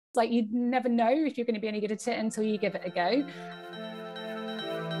like you never know if you're going to be any good at it until you give it a go.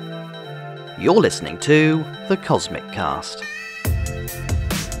 You're listening to The Cosmic Cast.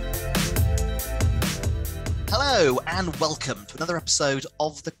 Hello and welcome to another episode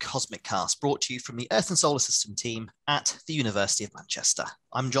of The Cosmic Cast, brought to you from the Earth and Solar System team at the University of Manchester.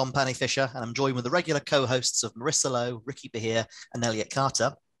 I'm John Panny Fisher and I'm joined with the regular co-hosts of Marissa Lowe, Ricky Bahir and Elliot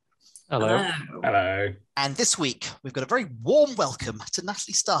Carter. Hello. Hello. And this week, we've got a very warm welcome to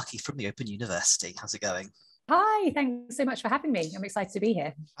Natalie Starkey from the Open University. How's it going? Hi, thanks so much for having me. I'm excited to be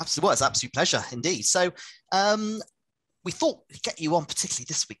here. Absolutely, well, it's an absolute pleasure indeed. So we thought we'd get you on particularly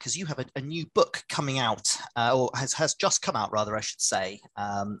this week because you have a new book coming out, or has just come out rather, I should say,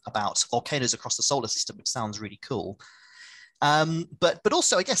 about volcanoes across the solar system, which sounds really cool. But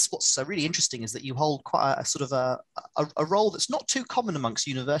also, I guess what's really interesting is that you hold quite a sort of a role that's not too common amongst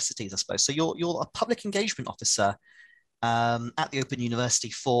universities, I suppose. So you're a public engagement officer at the Open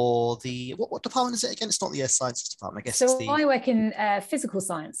University for the what department is it again? It's not the Earth Sciences department, I guess. So I work in physical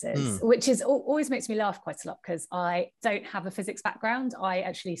sciences, which is always makes me laugh quite a lot because I don't have a physics background. I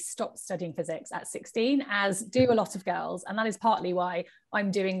actually stopped studying physics at 16, as do a lot of girls, and that is partly why I'm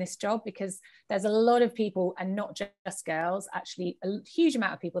doing this job, because there's a lot of people, and not just girls, actually a huge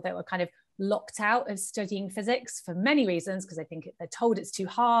amount of people that were kind of locked out of studying physics for many reasons, because I think they're told it's too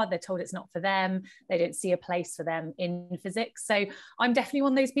hard, they're told it's not for them, they don't see a place for them in physics. So I'm definitely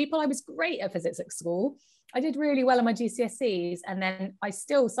one of those people. I was great at physics at school. I did really well in my GCSEs, and then I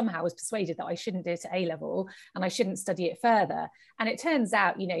still somehow was persuaded that I shouldn't do it at A-level and I shouldn't study it further. And it turns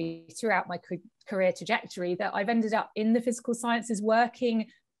out, you know, throughout my career trajectory, that I've ended up in the physical sciences working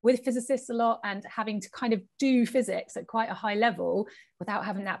with physicists a lot and having to kind of do physics at quite a high level without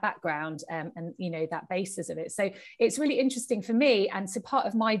having that background and you know, that basis of it. So it's really interesting for me, and so part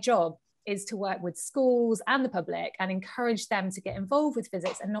of my job is to work with schools and the public and encourage them to get involved with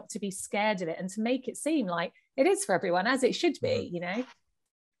physics and not to be scared of it, and to make it seem like it is for everyone, as it should be, you know.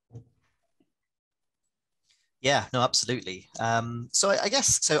 Yeah, no, absolutely. So I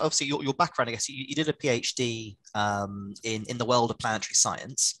guess, so obviously your background, I guess you did a PhD in the world of planetary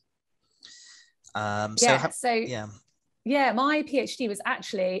science. Yeah, my PhD was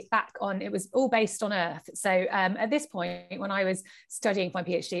actually it was all based on Earth. So at this point, when I was studying for my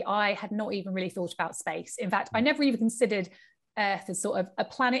PhD, I had not even really thought about space. In fact, I never even considered Earth as sort of a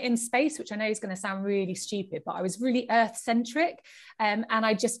planet in space, which I know is going to sound really stupid, but I was really Earth-centric, and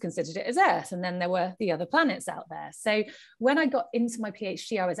I just considered it as Earth, and then there were the other planets out there. So when I got into my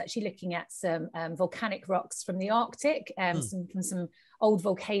PhD, I was actually looking at some volcanic rocks from the Arctic, from some old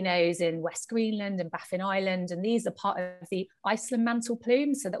volcanoes in West Greenland and Baffin Island, and these are part of the Iceland mantle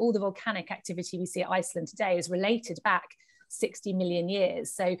plume, so that all the volcanic activity we see at Iceland today is related back 60 million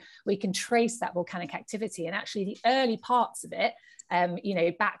years. So we can trace that volcanic activity, and actually the early parts of it, you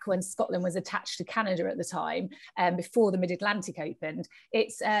know, back when Scotland was attached to Canada at the time, before the mid-Atlantic opened,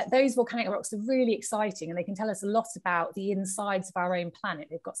 it's those volcanic rocks are really exciting, and they can tell us a lot about the insides of our own planet.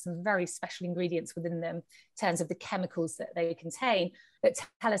 They've got some very special ingredients within them in terms of the chemicals that they contain that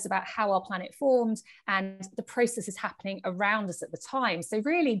tell us about how our planet formed and the processes happening around us at the time. So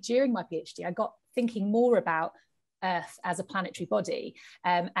really, during my PhD, I got thinking more about Earth as a planetary body,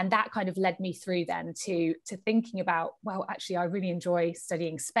 and that kind of led me through then to thinking about, well, actually I really enjoy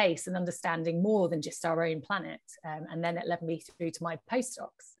studying space and understanding more than just our own planet, and then it led me through to my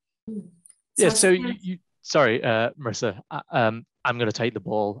postdocs. Yeah, so you sorry, Marissa, I'm going to take the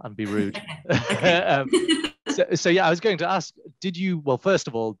ball and be rude. So yeah, I was going to ask, first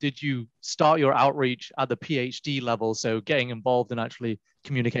of all, did you start your outreach at the PhD level, so getting involved in actually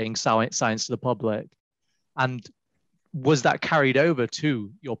communicating science to the public, and was that carried over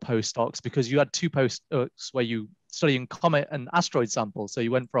to your postdocs? Because you had two postdocs where you studying comet and asteroid samples. So you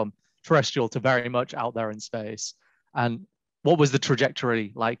went from terrestrial to very much out there in space. And what was the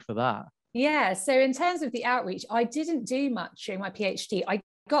trajectory like for that? Yeah, so in terms of the outreach, I didn't do much during my PhD. I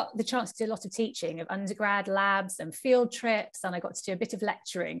got the chance to do a lot of teaching of undergrad labs and field trips, and I got to do a bit of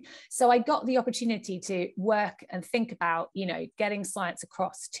lecturing. So I got the opportunity to work and think about, you know, getting science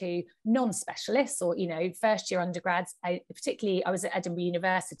across to non-specialists or, you know, first year undergrads. Particularly, I was at Edinburgh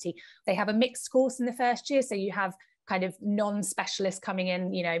University. They have a mixed course in the first year. So you have kind of non-specialists coming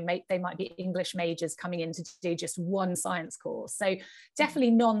in, you know, they might be English majors coming in to do just one science course. So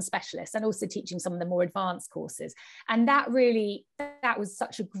definitely non-specialists, and also teaching some of the more advanced courses. And that was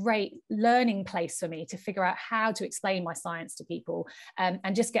such a great learning place for me to figure out how to explain my science to people, and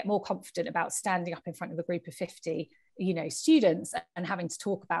just get more confident about standing up in front of a group of 50, you know, students and having to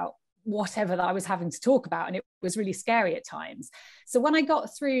talk about whatever that I was having to talk about, and it was really scary at times. So when I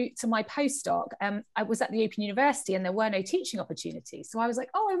got through to my postdoc, I was at the Open University and there were no teaching opportunities. So I was like,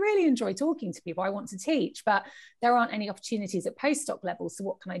 oh, I really enjoy talking to people, I want to teach, but there aren't any opportunities at postdoc level, so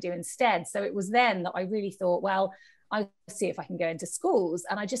what can I do instead? So it was then that I really thought, well, I'll see if I can go into schools.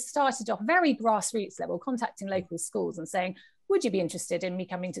 And I just started off very grassroots level, contacting local schools and saying, would you be interested in me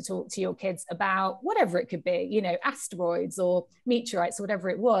coming to talk to your kids about whatever it could be, you know, asteroids or meteorites or whatever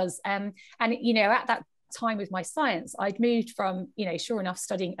it was. And, you know, at that time with my science, I'd moved from, you know, sure enough,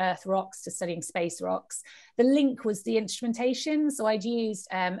 studying Earth rocks to studying space rocks. The link was the instrumentation. So I'd used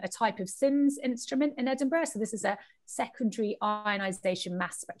a type of SIMS instrument in Edinburgh. So this is a secondary ionization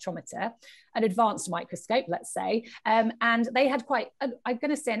mass spectrometer, an advanced microscope, let's say. And they had quite, I'm going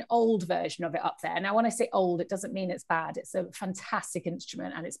to say an old version of it up there. Now, when I say old, it doesn't mean it's bad. It's a fantastic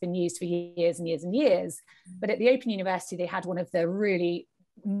instrument and it's been used for years and years and years. But at the Open University, they had one of the really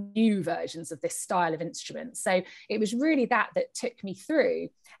new versions of this style of instrument. So it was really that took me through.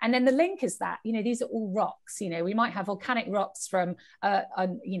 And then the link is that, you know, these are all rocks. You know, we might have volcanic rocks from,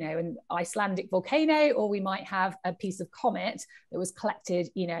 you know, an Icelandic volcano, or we might have a piece of comet that was collected,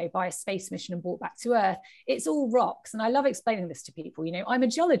 you know, by a space mission and brought back to Earth. It's all rocks. And I love explaining this to people. You know, I'm a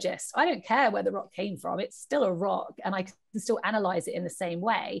geologist. I don't care where the rock came from. It's still a rock, and I can still analyze it in the same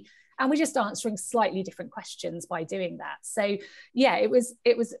way. And we're just answering slightly different questions by doing that. So yeah, it was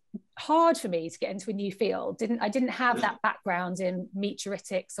hard for me to get into a new field. I didn't have that background in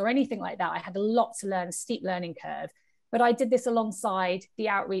meteoritics or anything like that. I had a lot to learn, a steep learning curve. But I did this alongside the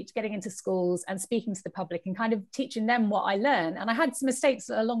outreach, getting into schools and speaking to the public and kind of teaching them what I learned. And I had some mistakes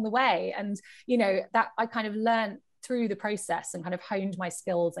along the way. And, you know, that I kind of learned through the process and kind of honed my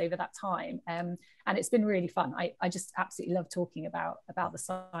skills over that time. And it's been really fun. I just absolutely love talking about the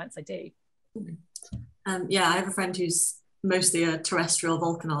science I do. Yeah, I have a friend who's mostly a terrestrial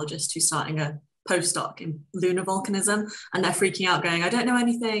volcanologist who's starting a postdoc in lunar volcanism, and they're freaking out going, I don't know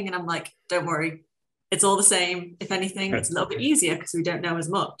anything. And I'm like, don't worry, it's all the same. If anything, it's a little bit easier because we don't know as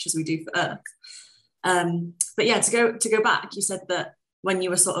much as we do for Earth. But yeah, to go back, you said that when you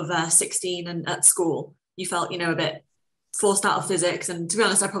were sort of 16 and at school, you felt, you know, a bit forced out of physics. And to be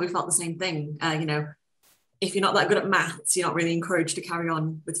honest, I probably felt the same thing. You know, if you're not that good at maths, you're not really encouraged to carry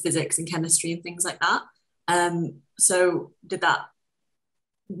on with physics and chemistry and things like that. So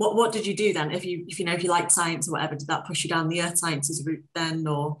what did you do then? If you liked science or whatever, did that push you down the earth sciences route then,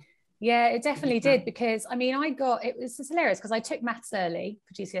 or? Yeah, it definitely did, because I mean, it was just hilarious because I took maths early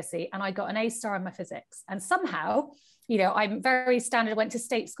for GCSE and I got an A star in my physics. And somehow, you know, I'm very standard, I went to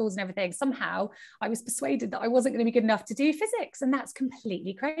state schools and everything. Somehow I was persuaded that I wasn't going to be good enough to do physics. And that's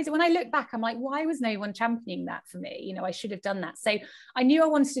completely crazy. When I look back, I'm like, why was no one championing that for me? You know, I should have done that. So I knew I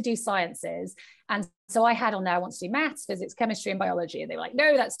wanted to do sciences. And so I had on there, I want to do maths, physics, chemistry, and biology. And they were like,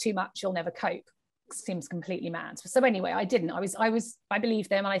 no, that's too much. You'll never cope. Seems completely mad. So anyway, I didn't. I believed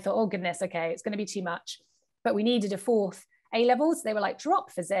them, and I thought, oh goodness, okay, it's going to be too much. But we needed a fourth A level. So they were like, drop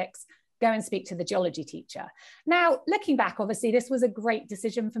physics, go and speak to the geology teacher. Now, looking back, obviously, this was a great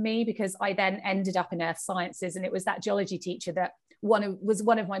decision for me because I then ended up in earth sciences, and it was that geology teacher that was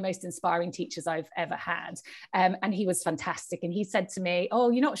one of my most inspiring teachers I've ever had. And he was fantastic. And he said to me, oh,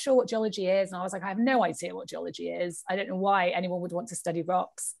 you're not sure what geology is? And I was like, I have no idea what geology is. I don't know why anyone would want to study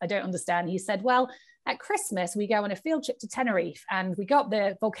rocks. I don't understand. He said, well, at Christmas, we go on a field trip to Tenerife and we got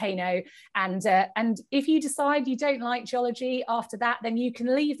the volcano. And if you decide you don't like geology after that, then you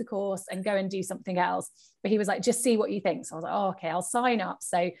can leave the course and go and do something else. But he was like, just see what you think. So I was like, oh, okay, I'll sign up.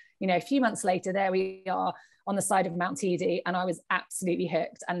 So, you know, a few months later, there we are on the side of Mount Teede, and I was absolutely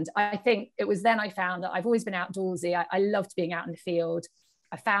hooked. And I think it was then I found that I've always been outdoorsy. I loved being out in the field.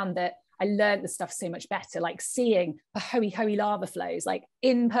 I found that I learned the stuff so much better, like seeing Hoey lava flows, like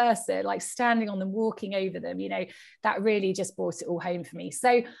in person, like standing on them, walking over them, you know, that really just brought it all home for me.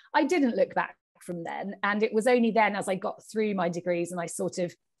 So I didn't look back from then. And it was only then as I got through my degrees and I sort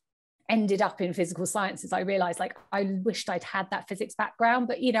of ended up in physical sciences, I realized like I wished I'd had that physics background,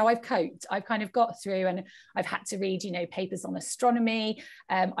 but you know, I've coped. I've kind of got through, and I've had to read, you know, papers on astronomy.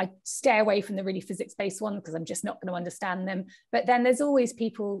 I stay away from the really physics-based one because I'm just not going to understand them. But then there's always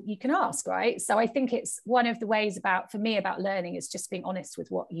people you can ask, right? So I think it's one of the ways for me about learning is just being honest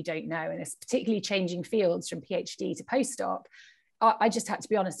with what you don't know, and it's particularly changing fields from PhD to postdoc. I just had to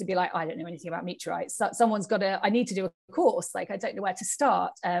be honest and be like, I don't know anything about meteorites. So someone's I need to do a course. Like, I don't know where to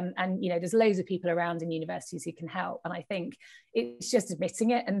start. And, you know, there's loads of people around in universities who can help. And I think it's just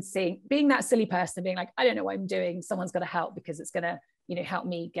admitting it and being that silly person, being like, I don't know what I'm doing. Someone's got to help because it's going to, you know, help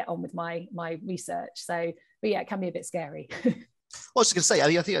me get on with my research. So, but yeah, it can be a bit scary. I was just going to say, I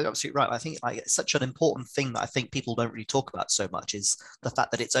mean, I think you're absolutely right. I think like it's such an important thing that I think people don't really talk about so much is the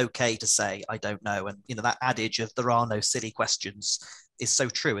fact that it's okay to say, I don't know. And, you know, that adage of there are no silly questions is so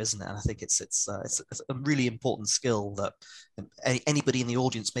true, isn't it? And I think it's a really important skill that anybody in the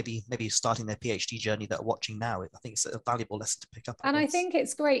audience, maybe starting their PhD journey that are watching now, I think it's a valuable lesson to pick up. And I think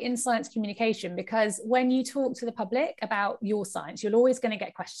it's great in science communication, because when you talk to the public about your science, you're always going to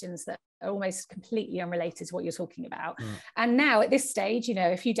get questions that are almost completely unrelated to what you're talking about. And now at this stage, you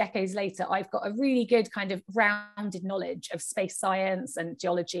know, a few decades later, I've got a really good kind of rounded knowledge of space science and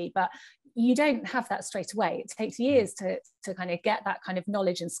geology, but you don't have that straight away. It takes years to kind of get that kind of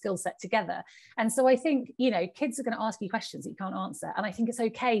knowledge and skill set together. And so I think, you know, kids are going to ask you questions that you can't answer. And I think it's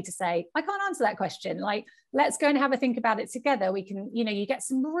okay to say, I can't answer that question. Like, let's go and have a think about it together. We can, you know, you get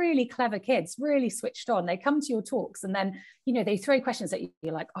some really clever kids, really switched on. They come to your talks and then, you know, they throw questions at you.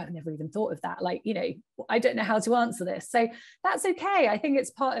 You're like, I've never even thought of that. Like, you know, I don't know how to answer this. So that's okay. I think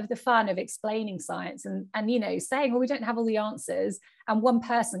it's part of the fun of explaining science and you know, saying, well, we don't have all the answers and one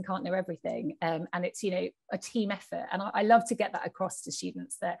person can't know everything. And it's, you know, a team effort. And I love to get that across to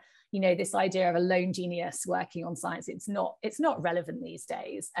students that, you know, this idea of a lone genius working on science, it's not relevant these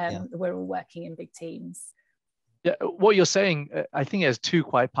days. We're all working in big teams. Yeah, what you're saying, I think, has two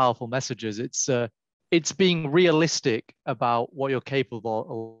quite powerful messages. It's being realistic about what you're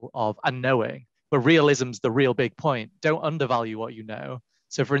capable of and knowing, but realism's the real big point. Don't undervalue what you know.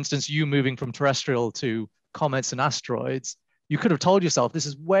 So, for instance, you moving from terrestrial to comets and asteroids, you could have told yourself, this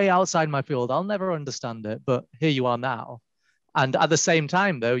is way outside my field. I'll never understand it, but here you are now. And at the same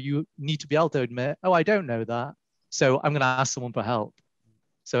time, though, you need to be able to admit, oh, I don't know that, so I'm going to ask someone for help.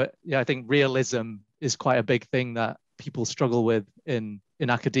 So, yeah, I think realism is quite a big thing that people struggle with in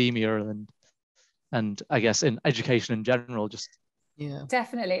academia and I guess in education in general. Just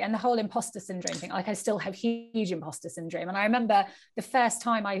definitely. And the whole imposter syndrome thing, like I still have huge imposter syndrome. And I remember the first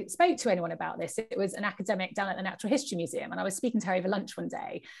time I spoke to anyone about this, it was an academic down at the Natural History Museum, and I was speaking to her over lunch one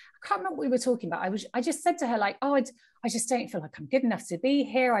day. I can't remember what we were talking about. I just said to her, like, oh, I just don't feel like I'm good enough to be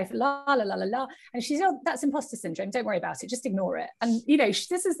here. I la la la la la. And she said, oh, that's imposter syndrome. Don't worry about it. Just ignore it. And you know,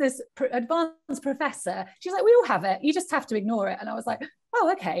 this is this advanced professor. She's like, we all have it. You just have to ignore it. And I was like,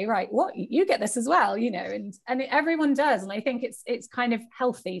 oh, okay, right. What, you get this as well, you know, and everyone does. And I think it's kind of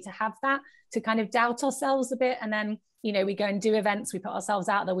healthy to have that, to kind of doubt ourselves a bit. And then, you know, we go and do events, we put ourselves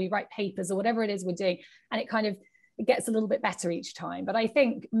out there, we write papers or whatever it is we're doing. And it gets a little bit better each time. But I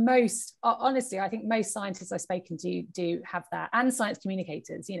think honestly, I think most scientists I've spoken to do have that, and science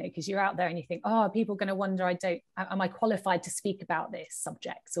communicators, you know, because you're out there and you think, oh, are people going to wonder, am I qualified to speak about this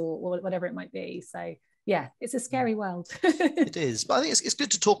subject or whatever it might be? So yeah, it's a scary world. It is, but I think it's good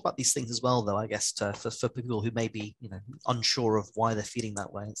to talk about these things as well, though, I guess, for people who may be, you know, unsure of why they're feeling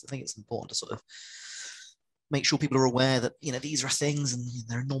that way. I think it's important to sort of make sure people are aware that, you know, these are things and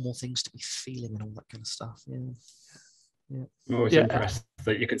there are normal things to be feeling and all that kind of stuff. Yeah. I'm always impressed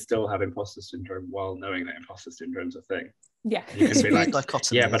that you can still have imposter syndrome while knowing that imposter syndrome's a thing. Yeah. You can be like,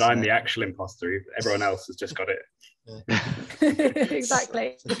 dichotomy, yeah, but I'm the actual imposter. Everyone else has just got it. Yeah.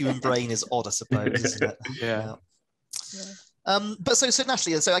 Exactly. The human brain is odd, I suppose, isn't it? Yeah. But so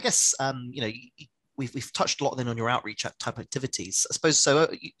Natalie, so I guess you know, we've touched a lot then on your outreach type activities, I suppose. So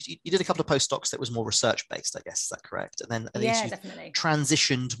you did a couple of postdocs that was more research based, I guess. Is that correct? And then you definitely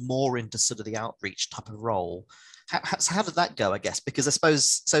transitioned more into sort of the outreach type of role. How did that go, I guess? Because I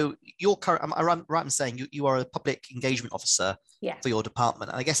suppose, so you're current, am I right in saying you are a public engagement officer for your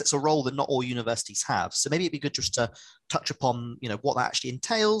department? And I guess it's a role that not all universities have. So maybe it'd be good just to touch upon, you know, what that actually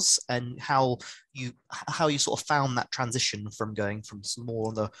entails and how you sort of found that transition from going from some more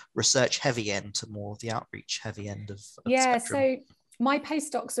on the research heavy end to more of the outreach heavy end of the spectrum. So my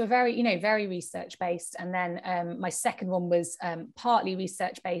postdocs were very research based, and then my second one was partly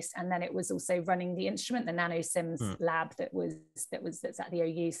research based, and then it was also running the instrument, the NanoSims lab that's at the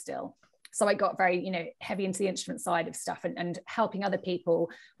OU still. So I got very, you know, heavy into the instrument side of stuff and helping other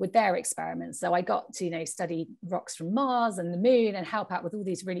people with their experiments. So I got to, you know, study rocks from Mars and the moon and help out with all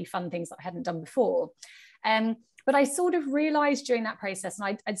these really fun things that I hadn't done before. But I sort of realized during that process,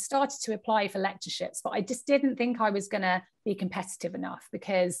 and I'd started to apply for lectureships, but I just didn't think I was going to be competitive enough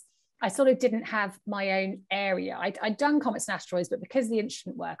because I sort of didn't have my own area. I'd done comets and asteroids, but because of the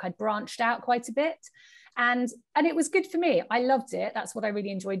instrument work, I'd branched out quite a bit. And it was good for me. I loved it. That's what I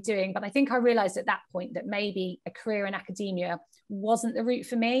really enjoyed doing. But I think I realized at that point that maybe a career in academia wasn't the route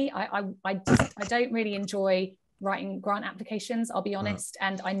for me. I don't really enjoy writing grant applications, I'll be honest.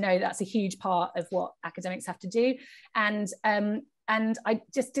 And I know that's a huge part of what academics have to do. And I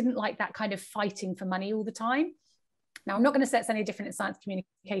just didn't like that kind of fighting for money all the time. Now, I'm not going to say it's any different in science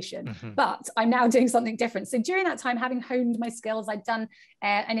communication, but I'm now doing something different. So during that time, having honed my skills, I'd done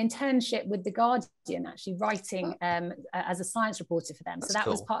an internship with The Guardian, actually writing as a science reporter for them. That's so that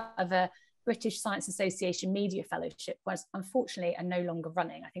cool. was part of a British Science Association Media Fellowship, was unfortunately are no longer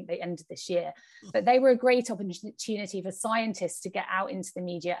running. I think they ended this year, but they were a great opportunity for scientists to get out into the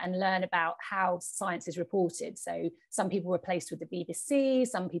media and learn about how science is reported. So some people were placed with the BBC,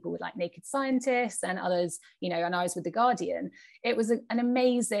 some people were like Naked Scientists, and others, you know, and I was with The Guardian. It was an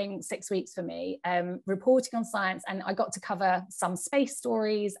amazing 6 weeks for me, reporting on science, and I got to cover some space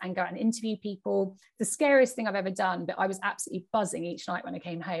stories and go out and interview people. The scariest thing I've ever done, but I was absolutely buzzing each night when I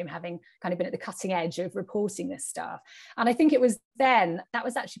came home, having kind of been at the cutting edge of reporting this stuff. And I think it was then, that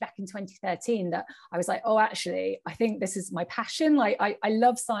was actually back in 2013, that I was like, oh, actually, I think this is my passion. Like I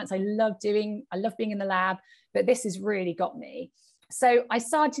love science. I love being in the lab, but this has really got me. So I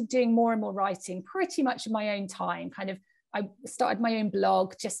started doing more and more writing pretty much in my own time. I started my own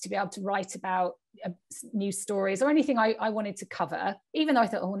blog just to be able to write about news stories or anything I wanted to cover, even though I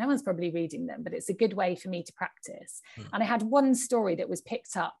thought, oh, no one's probably reading them, but it's a good way for me to practice. And I had one story that was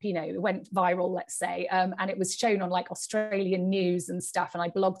picked up, you know, it went viral, let's say, and it was shown on like Australian news and stuff. And I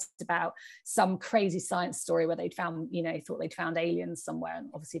blogged about some crazy science story where they'd found, you know, thought they'd found aliens somewhere, and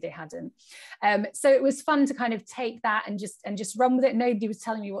obviously they hadn't. So it was fun to kind of take that and just run with it. Nobody was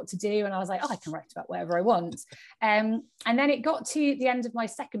telling me what to do, and I was like, oh, I can write about whatever I want. And then it got to the end of my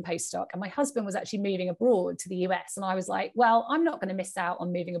second postdoc, and my husband was actually moving abroad to the US, and I was like, well, I'm not going to miss out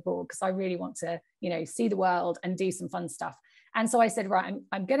on moving abroad because I really want to, you know, see the world and do some fun stuff. And so I said, right,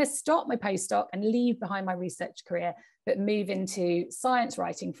 I'm going to stop my postdoc and leave behind my research career, but move into science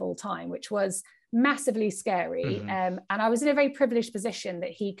writing full time, which was massively scary. And I was in a very privileged position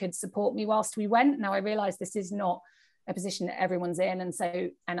that he could support me whilst we went. Now I realized this is not a position that everyone's in,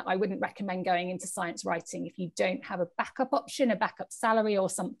 and I wouldn't recommend going into science writing if you don't have a backup option, a backup salary or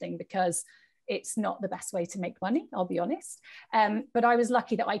something, because it's not the best way to make money, I'll be honest. But I was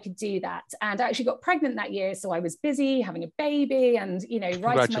lucky that I could do that. And I actually got pregnant that year. So I was busy having a baby and, you know,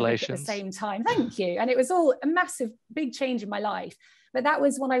 writing my book at the same time. Thank you. And it was all a massive, big change in my life. But that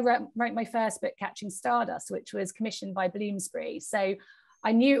was when I wrote my first book, Catching Stardust, which was commissioned by Bloomsbury. So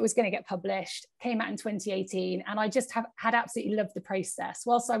I knew it was going to get published, came out in 2018. And I just had absolutely loved the process.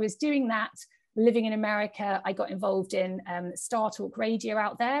 Whilst I was doing that, living in America, I got involved in Star Talk Radio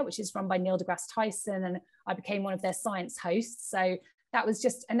out there, which is run by Neil deGrasse Tyson, and I became one of their science hosts. So that was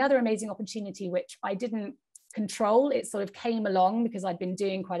just another amazing opportunity, which I didn't control. It sort of came along because I'd been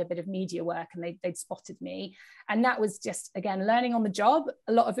doing quite a bit of media work, and they'd spotted me. And that was just, again, learning on the job,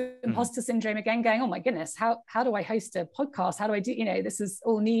 a lot of imposter syndrome, again, going, oh my goodness, how do I host a podcast? How do I do, you know, this is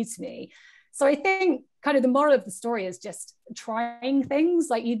all new to me. So I think kind of the moral of the story is just trying things.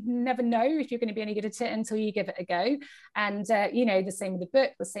 Like, you never know if you're going to be any good at it until you give it a go. And, you know, the same with the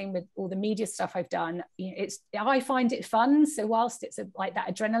book, the same with all the media stuff I've done. You know, I find it fun. So whilst it's like that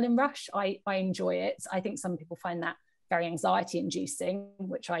adrenaline rush, I enjoy it. I think some people find that very anxiety inducing,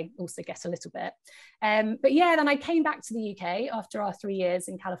 which I also get a little bit. But yeah, then I came back to the UK after our 3 years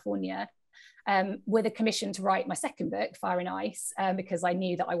in California, with a commission to write my second book, Fire and Ice, because I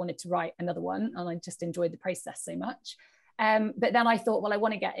knew that I wanted to write another one, and I just enjoyed the process so much. But then I thought, well, I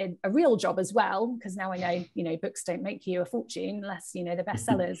want to get a real job as well, because now I know, you know, books don't make you a fortune unless, you know, they're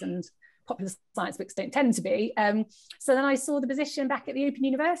bestsellers, and popular science books don't tend to be. So then I saw the position back at the Open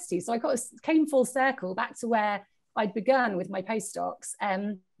University. So I came full circle back to where I'd begun with my postdocs.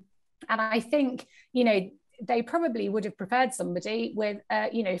 And I think, you know, they probably would have preferred somebody with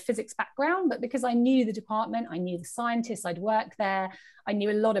you know, physics background, but because I knew the department, I knew the scientists, I'd worked there, I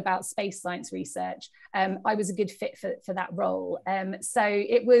knew a lot about space science research, I was a good fit for that role. So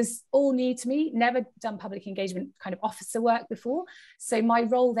it was all new to me, never done public engagement kind of officer work before. So my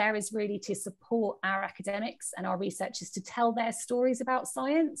role there is really to support our academics and our researchers to tell their stories about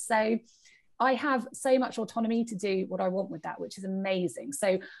science. So I have so much autonomy to do what I want with that, which is amazing.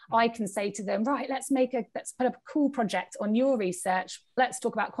 So I can say to them, right, let's put up a cool project on your research. Let's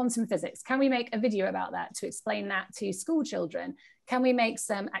talk about quantum physics. Can we make a video about that to explain that to school children? Can we make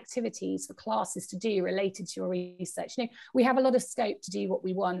some activities for classes to do related to your research? You know, we have a lot of scope to do what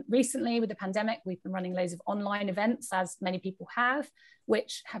we want. Recently, with the pandemic, we've been running loads of online events, as many people have,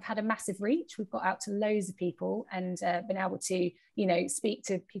 which have had a massive reach. We've got out to loads of people and been able to, you know, speak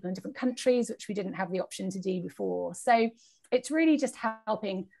to people in different countries, which we didn't have the option to do before. So it's really just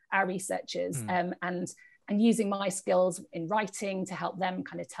helping our researchers and using my skills in writing to help them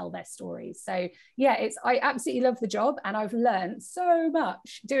kind of tell their stories. So yeah, I absolutely love the job, and I've learned so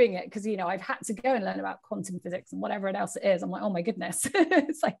much doing it, because, you know, I've had to go and learn about quantum physics and whatever else it is. I'm like, oh my goodness.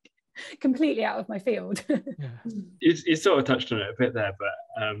 It's like, completely out of my field. Yeah. You sort of touched on it a bit there,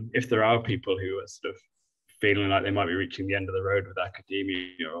 but if there are people who are sort of feeling like they might be reaching the end of the road with academia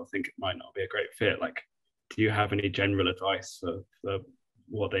or think it might not be a great fit, like, do you have any general advice for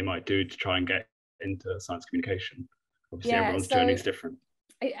what they might do to try and get into science communication? Obviously, everyone's journey is different.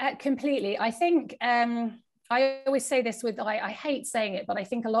 Completely. I think I always say this with, I hate saying it, but I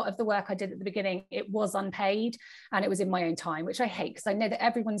think a lot of the work I did at the beginning, it was unpaid and it was in my own time, which I hate because I know that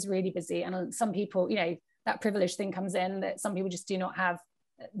everyone's really busy and some people, you know, that privilege thing comes in that some people just do not have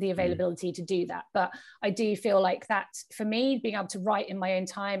the availability to do that. But I do feel like that for me, being able to write in my own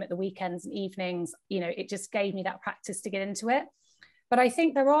time at the weekends and evenings, you know, it just gave me that practice to get into it. But I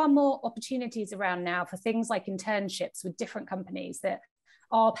think there are more opportunities around now for things like internships with different companies that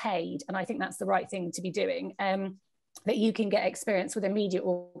are paid. And I think that's the right thing to be doing. That you can get experience with a media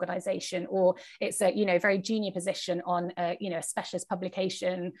organization, or it's a, you know, very junior position on a, you know, a specialist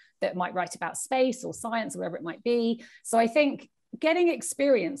publication that might write about space or science or whatever it might be. So I think getting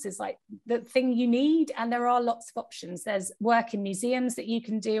experience is like the thing you need, and there are lots of options. There's work in museums that you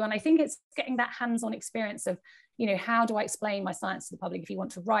can do, and I think it's getting that hands-on experience of, you know, how do I explain my science to the public if you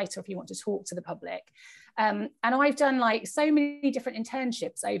want to write or if you want to talk to the public. And I've done like so many different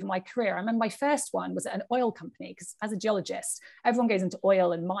internships over my career. I remember my first one was at an oil company, because as a geologist, everyone goes into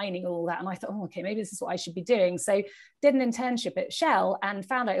oil and mining and all that. And I thought, oh, okay, maybe this is what I should be doing. So did an internship at Shell and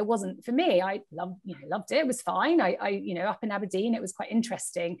found out it wasn't for me. I loved it. It was fine. I you know, up in Aberdeen, it was quite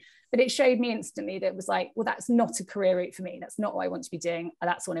interesting, but it showed me instantly that it was like, well, that's not a career route for me. That's not what I want to be doing.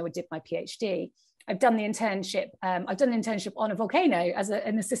 That's when I did my PhD. I've done the internship. I've done an internship on a volcano as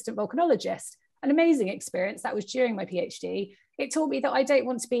an assistant volcanologist. An amazing experience. That was during my PhD. It taught me that I don't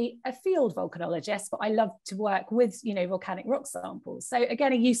want to be a field volcanologist, but I love to work with, you know, volcanic rock samples. So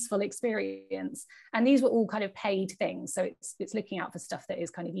again, a useful experience. And these were all kind of paid things. So it's looking out for stuff that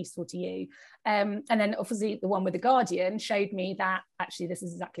is kind of useful to you. And then obviously the one with The Guardian showed me that actually this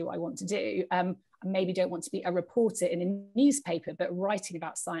is exactly what I want to do. I maybe don't want to be a reporter in a newspaper, but writing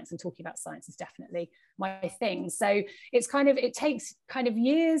about science and talking about science is definitely my thing. So it's kind of, it takes kind of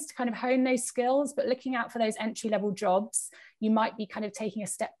years to kind of hone those skills, but looking out for those entry-level jobs, you might be kind of taking a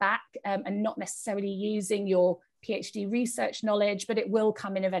step back and not necessarily using your PhD research knowledge, but it will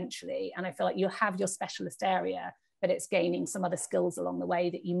come in eventually. And I feel like you'll have your specialist area, but it's gaining some other skills along the way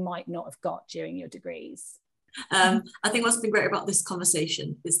that you might not have got during your degrees. I think what's been great about this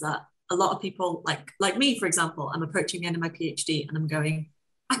conversation is that a lot of people, like me, for example, I'm approaching the end of my PhD and I'm going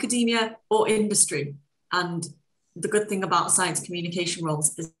academia or industry. And the good thing about science communication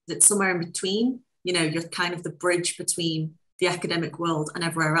roles is it's somewhere in between. You know, you're kind of the bridge between the academic world and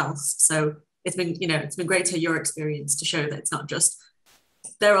everywhere else. So it's been, you know, it's been great to hear your experience to show that it's not just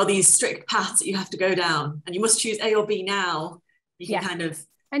there are these strict paths that you have to go down and you must choose A or B now. You can kind of.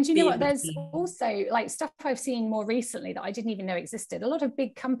 And you know what, there's also like stuff I've seen more recently that I didn't even know existed. A lot of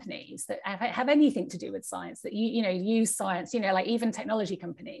big companies that have anything to do with science, that you know, use science, you know, like even technology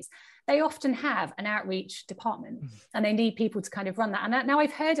companies, they often have an outreach department and they need people to kind of run that. And now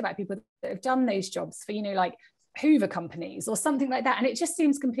I've heard about people that have done those jobs for, you know, like Hoover companies or something like that. And it just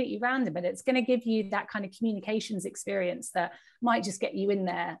seems completely random, but it's going to give you that kind of communications experience that might just get you in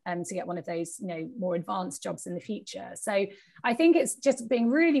there to get one of those, you know, more advanced jobs in the future. So I think it's just being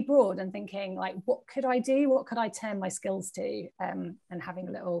really broad and thinking like, what could I do? What could I turn my skills to? And having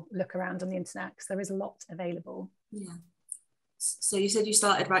a little look around on the internet, because there is a lot available. Yeah. So you said you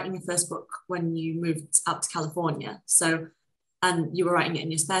started writing your first book when you moved out to California. So, and you were writing it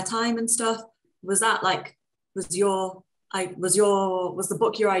in your spare time and stuff. Was that like, was the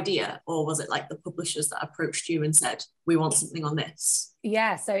book your idea, or was it like the publishers that approached you and said, we want something on this?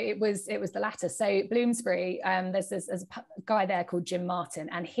 Yeah, so it was the latter. So Bloomsbury, there's a guy there called Jim Martin,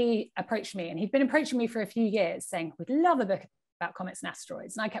 and he approached me, and he'd been approaching me for a few years saying, we'd love a book about comets and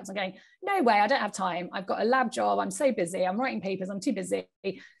asteroids. And I kept on going, no way, I don't have time. I've got a lab job. I'm so busy. I'm writing papers. I'm too busy.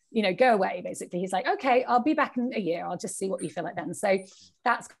 You know, go away, basically. He's like, okay, I'll be back in a year. I'll just see what you feel like then. So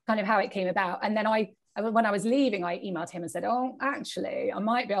that's kind of how it came about. And then when I was leaving, I emailed him and said, oh, actually, I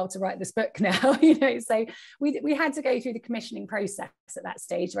might be able to write this book now, you know. So we had to go through the commissioning process at that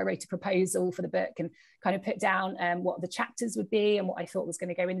stage, where I wrote a proposal for the book and kind of put down what the chapters would be and what I thought was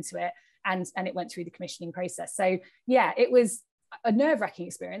going to go into it. And it went through the commissioning process. So yeah, it was a nerve-wracking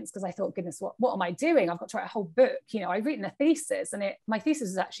experience, because I thought, goodness, what am I doing? I've got to write a whole book. You know, I've written a thesis, and my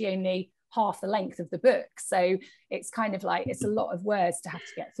thesis is actually only half the length of the book. So it's kind of like, it's a lot of words to have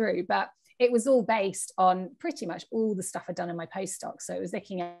to get through. But it was all based on pretty much all the stuff I'd done in my postdoc. So it was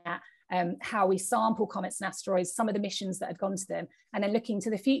looking at how we sample comets and asteroids, some of the missions that had gone to them, and then looking to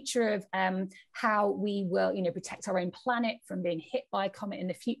the future of how we will, protect our own planet from being hit by a comet in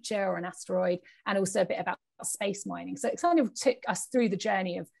the future or an asteroid, and also a bit about space mining. So it kind of took us through the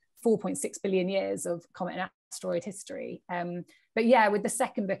journey of 4.6 billion years of comet and asteroid history. But yeah, with the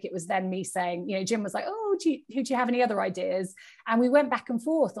second book, it was then me saying, Jim was like, oh, do you have any other ideas? And we went back and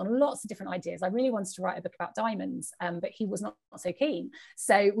forth on lots of different ideas. I really wanted to write a book about diamonds, but he was not so keen.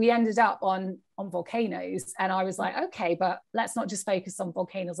 So we ended up on volcanoes. And I was like, okay, but let's not just focus on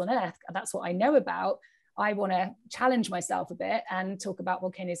volcanoes on Earth. That's what I know about. I want to challenge myself a bit and talk about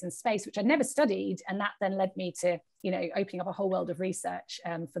volcanoes in space, which I'd never studied. And that then led me to, opening up a whole world of research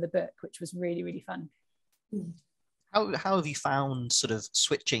for the book, which was really, really fun. How have you found sort of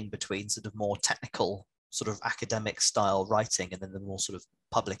switching between sort of more technical sort of academic style writing and then the more sort of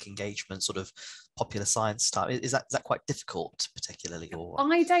public engagement, sort of popular science style? Is that quite difficult, particularly? Or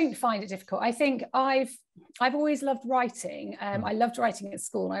I don't find it difficult. I think I've always loved writing. I loved writing at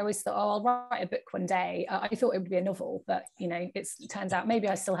school, and I always thought, I'll write a book one day. I thought it would be a novel, but it turns out maybe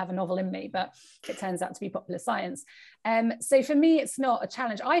I still have a novel in me, but it turns out to be popular science. So for me, it's not a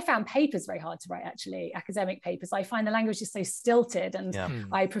challenge. I found papers very hard to write, actually, academic papers. I find the language is so stilted, and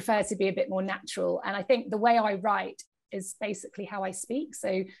I prefer to be a bit more natural. And I think the way I write is basically how I speak.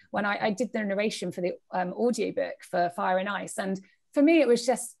 So when I did the narration for the audiobook for Fire and Ice, and for me, it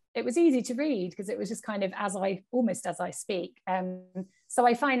was easy to read because it was just kind of almost as I speak. So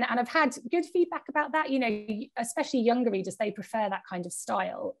I find that, and I've had good feedback about that, especially younger readers, they prefer that kind of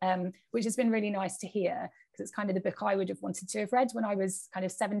style, which has been really nice to hear, because it's kind of the book I would have wanted to have read when I was kind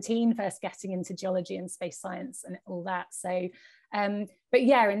of 17, first getting into geology and space science and all that. So, but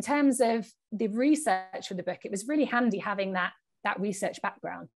yeah, in terms of the research for the book, it was really handy having that research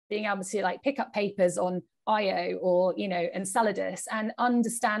background, being able to like pick up papers on Io or, Enceladus, and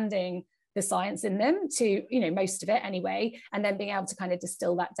understanding the science in them to, most of it anyway, and then being able to kind of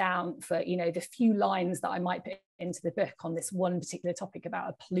distill that down for, the few lines that I might put into the book on this one particular topic about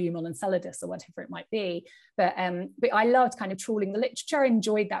a plume on Enceladus or whatever it might be. But I loved kind of trawling the literature,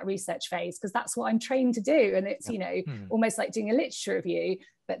 enjoyed that research phase, because that's what I'm trained to do. And it's, almost like doing a literature review,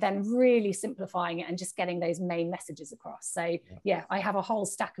 but then really simplifying it and just getting those main messages across. So yeah, I have a whole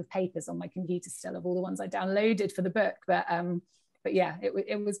stack of papers on my computer still of all the ones I downloaded for the book, but yeah,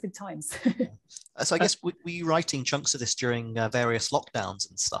 it was good times. So I guess were you writing chunks of this during various lockdowns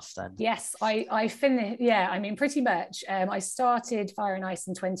and stuff then? Yes, I finished. Yeah, I mean, pretty much. I started Fire and Ice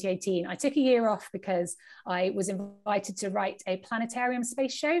in 2018. I took a year off because I was invited to write a planetarium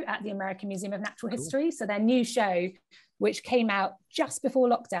space show at the American Museum of Natural History. So their new show, which came out just before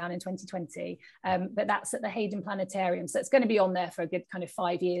lockdown in 2020, but that's at the Hayden Planetarium. So it's going to be on there for a good kind of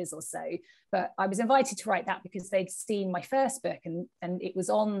 5 years or so. But I was invited to write that because they'd seen my first book, and it was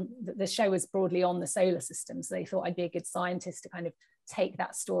on, the show was broadly on the solar system. So they thought I'd be a good scientist to kind of take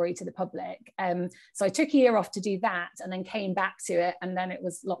that story to the public. So I took a year off to do that, and then came back to it, and then it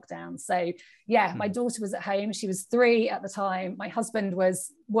was lockdown. So yeah, my daughter was at home. She was 3 at the time. My husband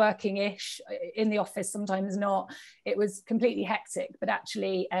was working-ish in the office, sometimes not. It was completely hectic, but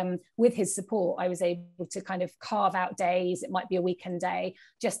actually with his support, I was able to kind of carve out days. It might be a weekend day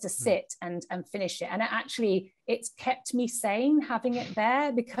just to sit and finish it. And it's kept me sane having it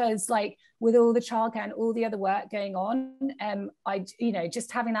there, because like with all the childcare and all the other work going on,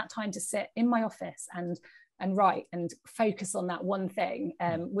 just having that time to sit in my office and write and focus on that one thing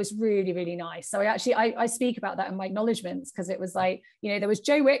was really, really nice. So I speak about that in my acknowledgements, because it was like, there was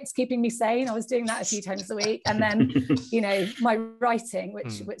Joe Wicks keeping me sane. I was doing that a few times a week. And then, my writing,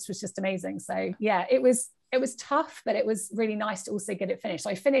 which was just amazing. So yeah, it was tough, but it was really nice to also get it finished.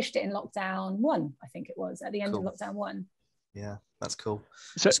 So I finished it in lockdown 1, I think it was, at the end of lockdown 1. Yeah, that's cool.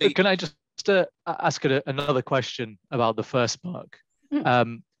 So can I just ask another question about the first book?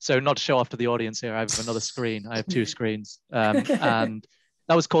 So not to show off to the audience here, I have another screen. I have 2 screens. And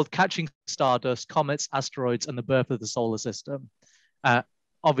that was called Catching Stardust, Comets, Asteroids, and the Birth of the Solar System.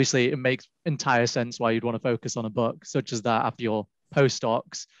 Obviously, it makes entire sense why you'd want to focus on a book such as that after your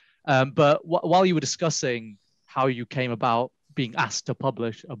postdocs. But while you were discussing how you came about being asked to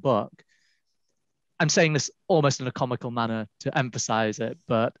publish a book, I'm saying this almost in a comical manner to emphasize it,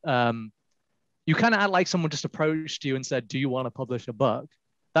 but you kind of act like someone just approached you and said, do you want to publish a book?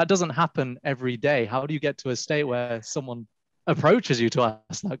 That doesn't happen every day. How do you get to a state where someone approaches you to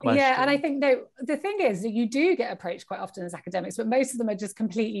ask that question? Yeah, and I think the thing is that you do get approached quite often as academics, but most of them are just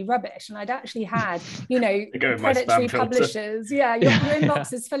completely rubbish. And I'd actually had, predatory publishers. Yeah, your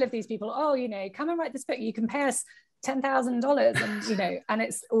inbox is full of these people. Oh, come and write this book. You compare $10,000 and, you know, and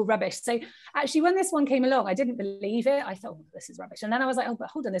it's all rubbish. So actually when this one came along, I didn't believe it. I thought, oh, this is rubbish. And then I was like, oh, but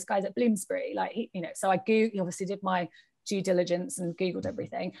hold on, this guy's at Bloomsbury. Like, he, you know, so I obviously did my due diligence and Googled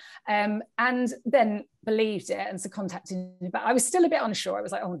everything, and then believed it and so contacted him. But I was still a bit unsure. I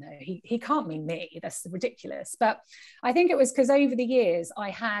was like, oh no, he can't mean me. That's ridiculous. But I think it was because over the years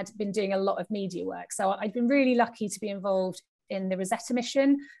I had been doing a lot of media work. So I'd been really lucky to be involved in the Rosetta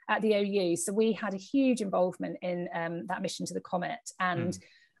mission at the OU. So we had a huge involvement in that mission to the comet. And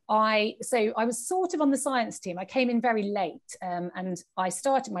I was sort of on the science team. I came in very late, and I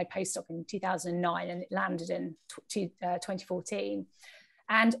started my postdoc in 2009 and it landed in 2014.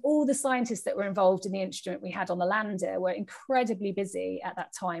 And all the scientists that were involved in the instrument we had on the lander were incredibly busy at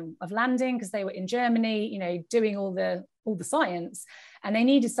that time of landing, because they were in Germany, you know, doing all the science, and they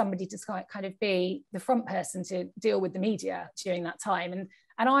needed somebody to kind of be the front person to deal with the media during that time.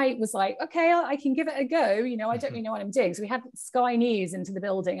 And I was like, okay, I can give it a go. You know, I don't really know what I'm doing. So we had Sky News into the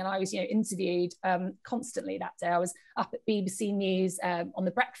building, and I was, you know, interviewed constantly that day. I was up at BBC News on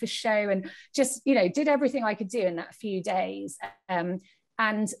the breakfast show, and just, you know, did everything I could do in that few days.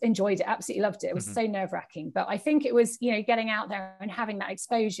 And enjoyed it, absolutely loved it. It was so nerve-wracking, but I think it was, you know, getting out there and having that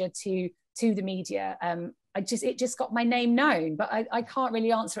exposure to the media. It just got my name known, but I can't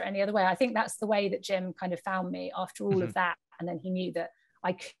really answer it any other way. I think that's the way that Jim kind of found me after all of that, and then he knew that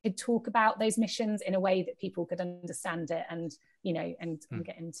I could talk about those missions in a way that people could understand it and, you know, and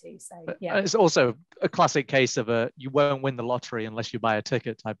get into. So yeah, it's also a classic case of you won't win the lottery unless you buy a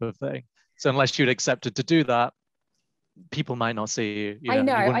ticket type of thing. So unless you'd accepted to do that, people might not see you. I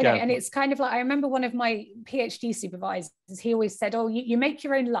know. And it's kind of like, I remember one of my PhD supervisors, he always said, oh, you make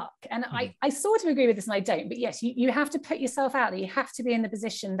your own luck. And I sort of agree with this and I don't, but yes, you have to put yourself out there. You have to be in the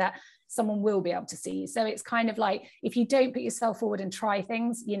position that someone will be able to see you. So it's kind of like, if you don't put yourself forward and try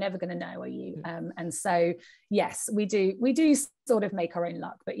things, you're never going to know, are you? And so, yes, we do sort of make our own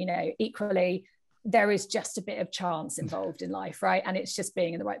luck, but, you know, equally, there is just a bit of chance involved in life, right? And it's just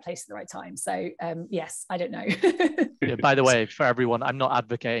being in the right place at the right time. So yes, I don't know. Yeah, by the way, for everyone, I'm not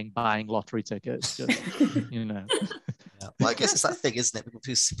advocating buying lottery tickets, just, you know. Yeah. Well, I guess it's that thing, isn't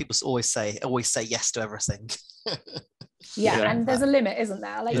it? People always say yes to everything. Yeah, and there's a limit, isn't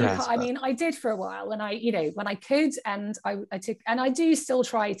there? Like, I mean, I did for a while when I could, and I took, and I do still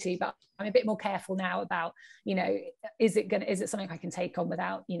try to, but I'm a bit more careful now about, you know, is it something I can take on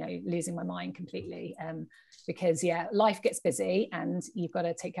without, you know, losing my mind completely? Because yeah, life gets busy and you've got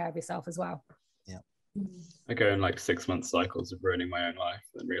to take care of yourself as well. Yeah. I go in like 6-month cycles of ruining my own life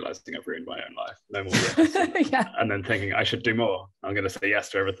and realizing I've ruined my own life. No more yes. Yeah. And then thinking I should do more. I'm going to say yes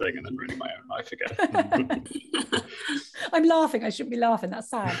to everything and then ruining my own life again. I'm laughing. I shouldn't be laughing. That's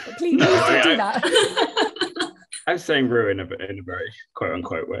sad. But please don't do that. I'm saying ruin in a very quote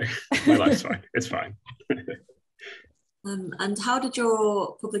unquote way. My life's fine. It's fine. And how did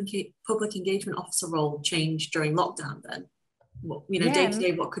your public engagement officer role change during lockdown then? What, you know, day to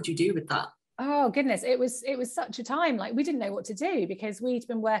day, what could you do with that? Oh goodness, it was such a time, like we didn't know what to do because we'd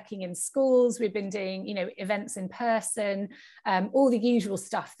been working in schools, we've been doing, you know, events in person, all the usual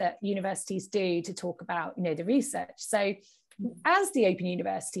stuff that universities do to talk about, you know, the research. So as the Open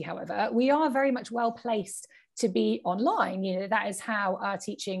University, however, we are very much well placed to be online. You know, that is how our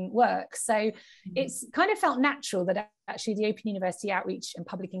teaching works. So it's kind of felt natural that actually the Open University outreach and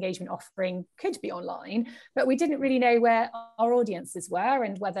public engagement offering could be online, but we didn't really know where our audiences were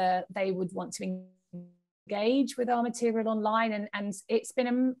and whether they would want to engage with our material online. And it's been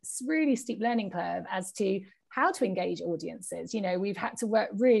a really steep learning curve as to how to engage audiences. You know, we've had to work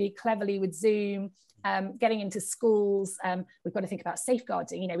really cleverly with Zoom, getting into schools. We've got to think about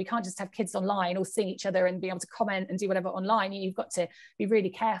safeguarding. You know, we can't just have kids online all seeing each other and be able to comment and do whatever online. You've got to be really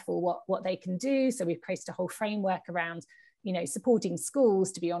careful what they can do. So we've created a whole framework around, you know, supporting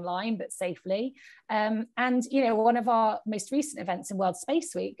schools to be online but safely. And you know, one of our most recent events in World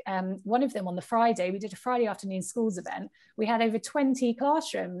Space Week, one of them on the Friday, we did a Friday afternoon schools event. We had over 20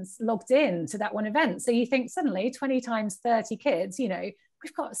 classrooms logged in to that one event. So you think suddenly 20 times 30 kids, you know,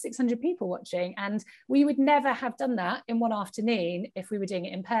 we've got 600 people watching, and we would never have done that in one afternoon if we were doing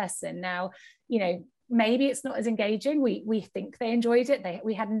it in person. Now, you know, maybe it's not as engaging. We think they enjoyed it.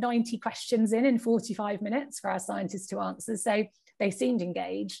 We had 90 questions in 45 minutes for our scientists to answer. So they seemed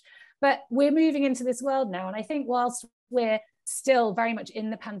engaged, but we're moving into this world now. And I think whilst we're still very much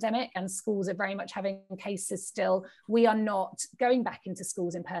in the pandemic and schools are very much having cases still, we are not going back into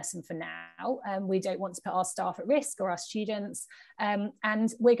schools in person for now. We don't want to put our staff at risk or our students.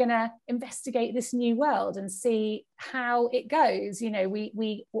 And we're going to investigate this new world and see how it goes. You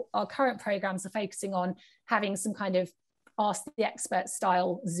know, our current programs are focusing on having some kind of ask the expert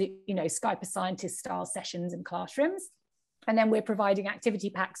style, you know, Skype a scientist style sessions in classrooms. And then we're providing activity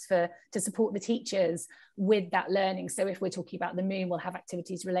packs to support the teachers with that learning. So if we're talking about the moon, we'll have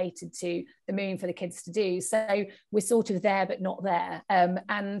activities related to the moon for the kids to do. So we're sort of there, but not there.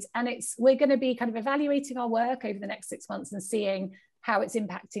 And we're going to be kind of evaluating our work over the next 6 months and seeing how it's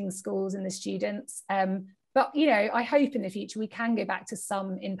impacting schools and the students. But, you know, I hope in the future we can go back to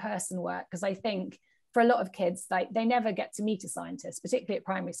some in-person work, because I think for a lot of kids, like, they never get to meet a scientist, particularly at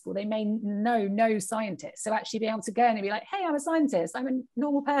primary school. They may know no scientists. So actually being able to go in and be like, hey, I'm a scientist. I'm a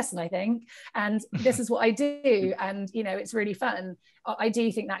normal person, I think. And this is what I do. And, you know, it's really fun. I do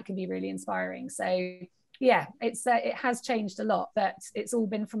think that can be really inspiring. So yeah, it has changed a lot, but it's all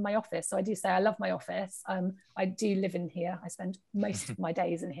been from my office. So I do say I love my office. I do live in here. I spend most of my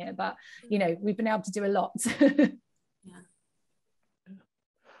days in here, but, you know, we've been able to do a lot. Yeah.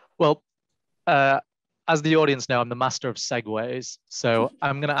 Well, as the audience know, I'm the master of segues. So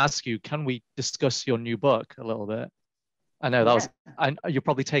I'm going to ask you, can we discuss your new book a little bit? I know that was, you're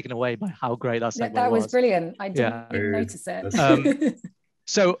probably taken away by how great that segue was. That was brilliant. I didn't even notice it.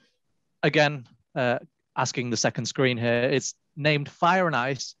 So again, asking the second screen here, it's named Fire and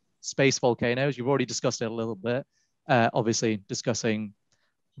Ice, Space Volcanoes. You've already discussed it a little bit, obviously discussing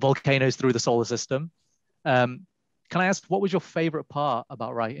volcanoes through the solar system. Can I ask, what was your favorite part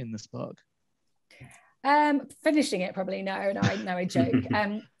about writing this book? Finishing it, probably. No, I joke.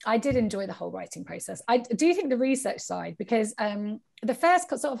 I did enjoy the whole writing process. I do think the research side, because the first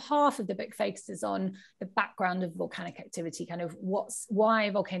sort of half of the book focuses on the background of volcanic activity, kind of why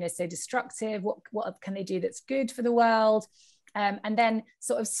volcanoes are so destructive, what can they do that's good for the world, and then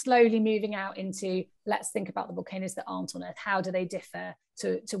sort of slowly moving out into, let's think about the volcanoes that aren't on Earth. How do they differ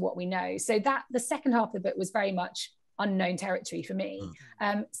to what we know? So that the second half of the book was very much unknown territory for me.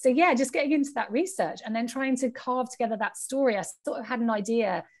 So yeah, just getting into that research and then trying to carve together that story. I sort of had an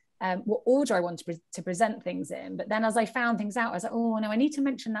idea what order I wanted to present things in, but then as I found things out, I was like, oh no, I need to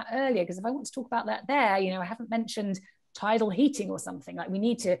mention that earlier, because if I want to talk about that there, you know, I haven't mentioned tidal heating or something, like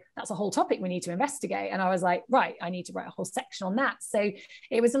that's a whole topic we need to investigate. And I was like, right, I need to write a whole section on that. So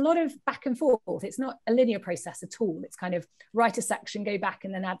it was a lot of back and forth. It's not a linear process at all. It's kind of write a section, go back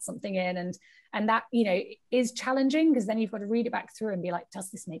and then add something in. And that, you know, is challenging, because then you've got to read it back through and be like,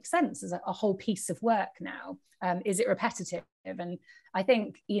 does this make sense as a whole piece of work now? Is it repetitive? And I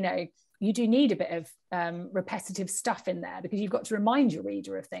think, you know, you do need a bit of repetitive stuff in there, because you've got to remind your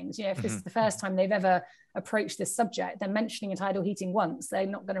reader of things. You know, if this is the first time they've ever approached this subject, then mentioning a tidal heating once, they're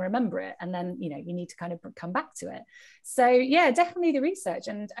not going to remember it. And then, you know, you need to kind of come back to it. So yeah, definitely the research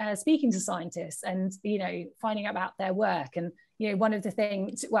and speaking to scientists and, you know, finding out about their work. And, you know, one of the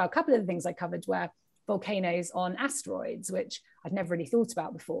things, well, a couple of the things I covered were volcanoes on asteroids, which I'd never really thought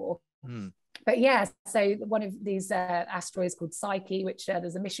about before. But yeah, so one of these asteroids called Psyche, which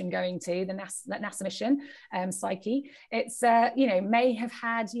there's a mission going to, the NASA mission, Psyche, it's, you know, may have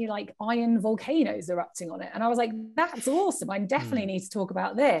had, you know, like iron volcanoes erupting on it. And I was like, that's awesome. I definitely need to talk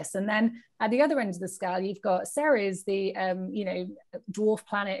about this. And then at the other end of the scale, you've got Ceres, the, you know, dwarf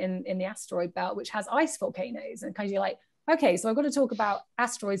planet in the asteroid belt, which has ice volcanoes. And kind of you're like, okay, so I've got to talk about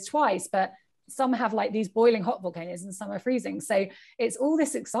asteroids twice, but some have like these boiling hot volcanoes and some are freezing. So it's all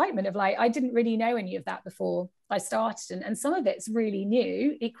this excitement of like, I didn't really know any of that before I started. And some of it's really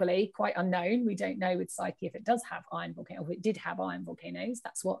new, equally quite unknown. We don't know with Psyche if it does have iron volcanoes, or if it did have iron volcanoes.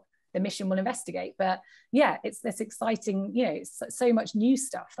 That's what the mission will investigate. But yeah, it's this exciting, you know, it's so much new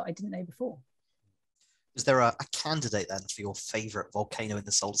stuff that I didn't know before. Is there a candidate then for your favorite volcano in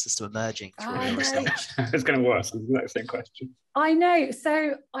the solar system emerging through your research? It's going to work. It's the exact same question. I know.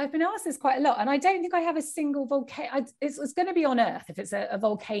 So I've been asked this quite a lot, and I don't think I have a single volcano. It's going to be on Earth if it's a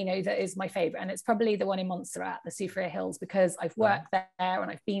volcano that is my favorite, and it's probably the one in Montserrat, the Soufriere Hills, because I've worked there and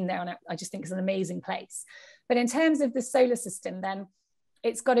I've been there, and I just think it's an amazing place. But in terms of the solar system, then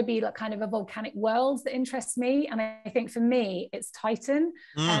it's got to be like kind of a volcanic world that interests me. And I think for me, it's Titan.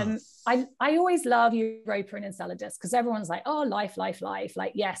 I always love Europa and Enceladus, because everyone's like, oh, life.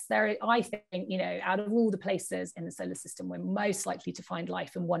 Like, yes, I think, you know, out of all the places in the solar system, we're most likely to find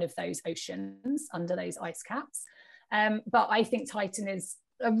life in one of those oceans under those ice caps. But I think Titan is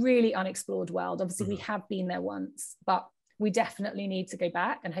a really unexplored world. Obviously, we have been there once, but we definitely need to go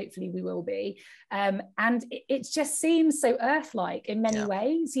back, and hopefully we will be. And it just seems so Earth-like in many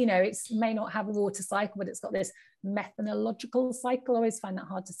ways. You know, it may not have a water cycle, but it's got this methanological cycle. I always find that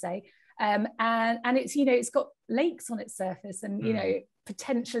hard to say. And it's, you know, it's got lakes on its surface, and you know,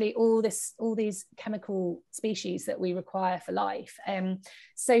 potentially all these chemical species that we require for life.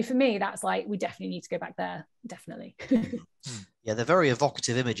 So for me, that's like, we definitely need to go back there, definitely. Yeah, they're very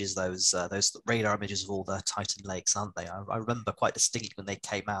evocative images, those radar images of all the Titan lakes, aren't they? I remember quite distinctly when they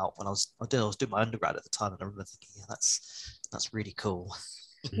came out, when I was doing my undergrad at the time, and I remember thinking, yeah, that's really cool.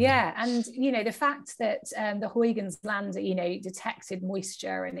 Yeah, and you know, the fact that the Huygens lander, you know, detected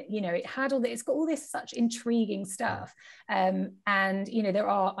moisture, and you know, it's got all this such intriguing stuff, and you know, there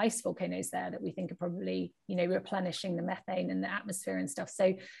are ice volcanoes there that we think are probably, you know, replenishing the methane in the atmosphere and stuff.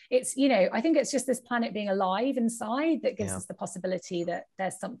 So it's, you know, I think it's just this planet being alive inside that gives us the possibility that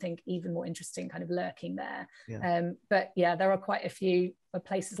there's something even more interesting kind of lurking there. But yeah, there are quite a few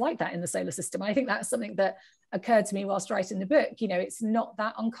places like that in the solar system. I think that's something that occurred to me whilst writing the book. You know, it's not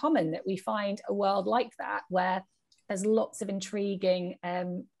that uncommon that we find a world like that, where there's lots of intriguing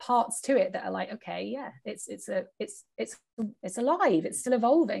parts to it that are like, okay, yeah, it's alive, it's still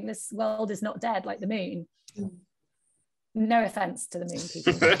evolving. This world is not dead like the moon. No offense to the moon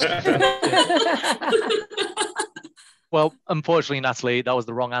people. Well, unfortunately, Natalie, that was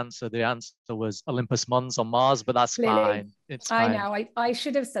the wrong answer. The answer was Olympus Mons on Mars, but that's fine. It's fine. I know. I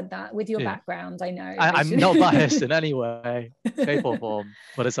should have said that with your background. I know. I'm not biased in any way, shape, or form,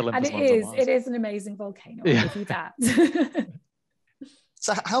 but it's Olympus Mons on Mars. It is an amazing volcano. I'll give you that.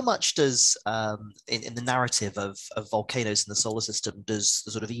 So how much does, in the narrative of volcanoes in the solar system, does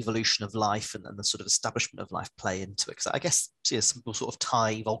the sort of evolution of life and the sort of establishment of life play into it? Because I guess, you know, some people sort of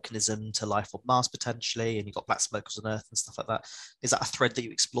tie volcanism to life on Mars potentially, and you've got black smokers on Earth and stuff like that. Is that a thread that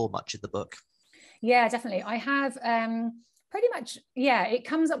you explore much in the book? Yeah, definitely. I have pretty much, yeah, it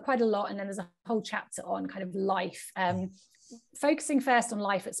comes up quite a lot. And then there's a whole chapter on kind of life. Focusing first on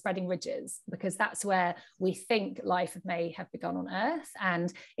life at spreading ridges, because that's where we think life may have begun on Earth,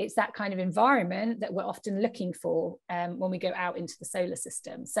 and it's that kind of environment that we're often looking for when we go out into the solar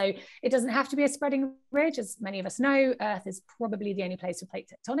system. So it doesn't have to be a spreading ridge. As many of us know, Earth is probably the only place with plate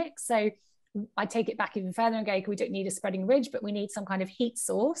tectonics. So I take it back even further and go, we don't need a spreading ridge, but we need some kind of heat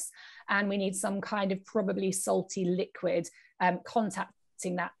source, and we need some kind of probably salty liquid contact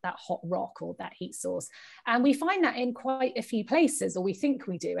that hot rock or that heat source. And we find that in quite a few places, or we think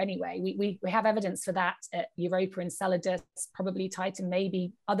we do anyway. We have evidence for that at Europa, Enceladus, probably Titan,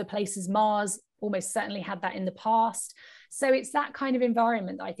 maybe other places. Mars almost certainly had that in the past. So it's that kind of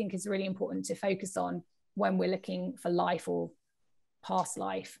environment that I think is really important to focus on when we're looking for life or past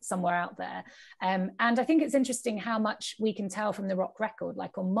life somewhere out there. And I think it's interesting how much we can tell from the rock record.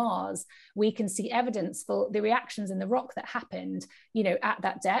 Like on Mars, we can see evidence for the reactions in the rock that happened, you know, at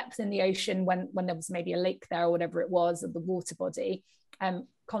that depth in the ocean when there was maybe a lake there or whatever it was, of the water body,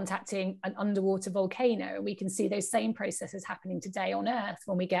 contacting an underwater volcano. And we can see those same processes happening today on Earth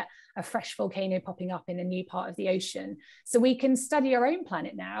when we get a fresh volcano popping up in a new part of the ocean. So we can study our own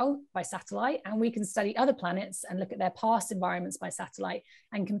planet now by satellite, and we can study other planets and look at their past environments by satellite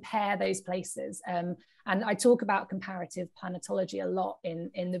and compare those places. And I talk about comparative planetology a lot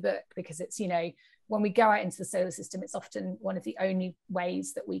in the book, because it's, you know, when we go out into the solar system, it's often one of the only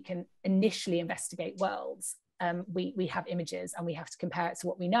ways that we can initially investigate worlds. We have images and we have to compare it to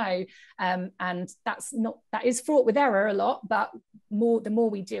what we know, and that is fraught with error a lot, but the more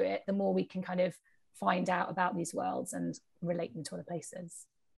we do it, the more we can kind of find out about these worlds and relate them to other places.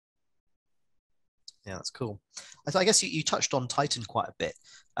 Yeah, that's cool. I guess you touched on Titan quite a bit,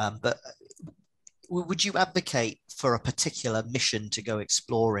 but would you advocate for a particular mission to go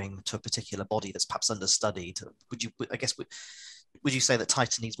exploring to a particular body that's perhaps understudied? Would you say that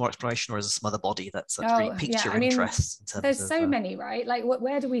Titan needs more exploration, or is there some other body that's really piqued your interest? In terms there's so many, right? Like,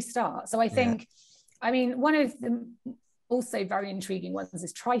 where do we start? So I think, I mean, one of the also very intriguing ones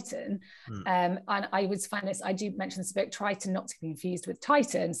is Triton. And I would find this, I do mention this book, Triton, not to be confused with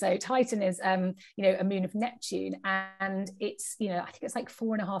Titan. So Titan is, you know, a moon of Neptune, and it's, you know, I think it's like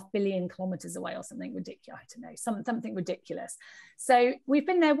 4.5 billion kilometers away or something ridiculous. I don't know, something ridiculous. So we've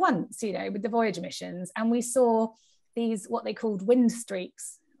been there once, you know, with the Voyager missions, and we saw these, what they called wind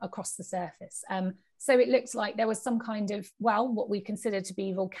streaks across the surface. So it looked like there was some kind of, well, what we consider to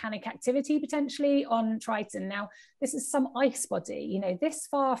be volcanic activity potentially on Triton. Now, this is some ice body, you know, this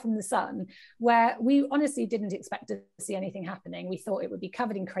far from the sun, where we honestly didn't expect to see anything happening. We thought it would be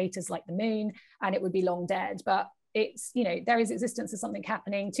covered in craters like the moon and it would be long dead, but it's, you know, there is existence of something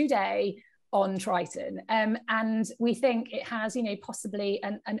happening today on Triton. And we think it has, you know, possibly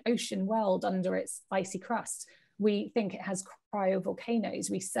an ocean world under its icy crust. We think it has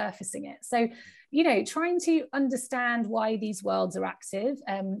cryovolcanoes resurfacing it. So, you know, trying to understand why these worlds are active.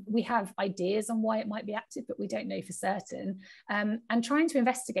 We have ideas on why it might be active, but we don't know for certain. And trying to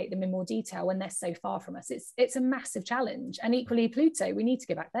investigate them in more detail when they're so far from us. It's a massive challenge. And equally, Pluto, we need to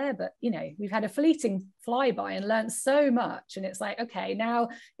go back there, but, you know, we've had a fleeting flyby and learned so much. And it's like, okay, now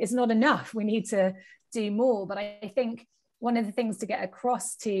it's not enough. We need to do more. But I think one of the things to get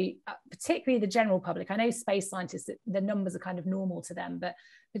across to particularly the general public, I know space scientists, the numbers are kind of normal to them, but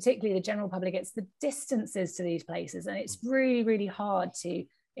particularly the general public, it's the distances to these places. And it's really, really hard to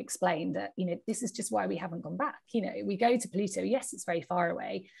explain that, you know, this is just why we haven't gone back. You know, we go to Pluto, yes, it's very far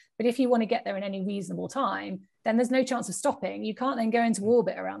away, but if you want to get there in any reasonable time, then there's no chance of stopping. You can't then go into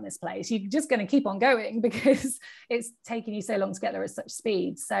orbit around this place. You're just going to keep on going because it's taking you so long to get there at such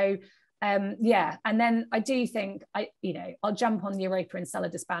speed. So yeah, and then I do think I'll jump on the Europa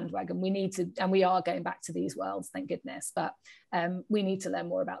Enceladus bandwagon. We need to, and we are going back to these worlds, thank goodness, but we need to learn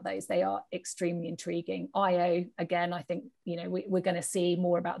more about those. They are extremely intriguing. Io, again, I think, you know, we're going to see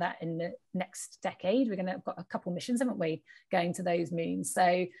more about that in the next decade. We're going to have got a couple missions, haven't we, going to those moons.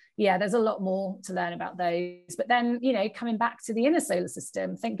 So yeah, there's a lot more to learn about those. But then, you know, coming back to the inner solar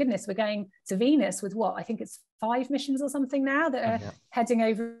system, thank goodness we're going to Venus with what? I think it's 5 missions or something now that are heading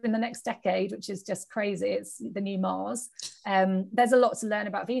over in the next decade, which is just crazy. It's the new Mars. There's a lot to learn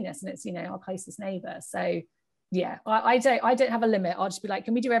about Venus, and it's, you know, our closest neighbor. So yeah, I don't have a limit. I'll just be like,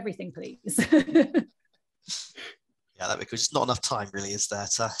 can we do everything, please? Yeah, that because it's not enough time, really, is there,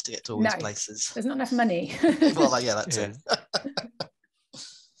 to get to all these places? There's not enough money. Well, yeah, that's it.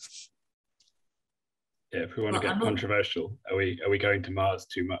 Yeah, if we want to get controversial, are we going to Mars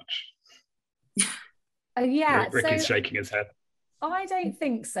too much? Yeah, Ricky's shaking his head. I don't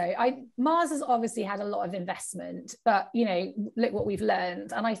think so. Mars has obviously had a lot of investment, but, you know, look what we've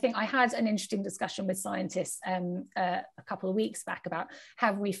learned. And I think I had an interesting discussion with scientists a couple of weeks back about,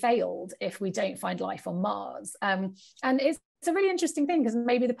 have we failed if we don't find life on Mars? And it's a really interesting thing, because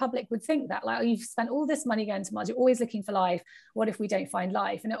maybe the public would think that, like, oh, you've spent all this money going to Mars, you're always looking for life. What if we don't find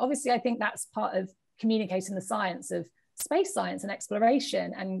life? And obviously, I think that's part of communicating the science of space science and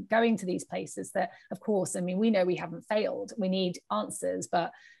exploration and going to these places that, of course, I mean, we know we haven't failed. We need answers,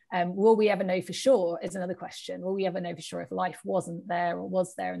 but will we ever know for sure is another question. Will we ever know for sure if life wasn't there or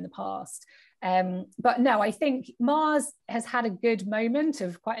was there in the past? But no, I think Mars has had a good moment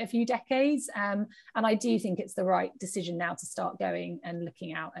of quite a few decades. And I do think it's the right decision now to start going and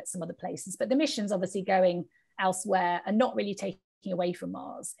looking out at some other places. But the missions obviously going elsewhere and not really taking away from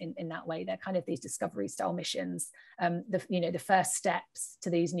Mars in that way. They're kind of these discovery style missions, the first steps to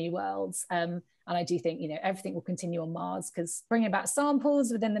these new worlds. And I do think, you know, everything will continue on Mars, because bringing back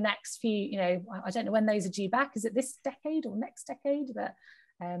samples within the next few, you know, I don't know when those are due back. Is it this decade or next decade? But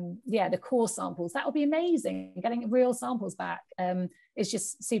yeah, the core samples, that will be amazing. Getting real samples back is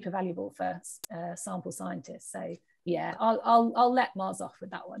just super valuable for sample scientists. So yeah, I'll let Mars off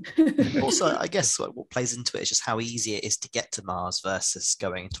with that one. Also, I guess what plays into it is just how easy it is to get to Mars versus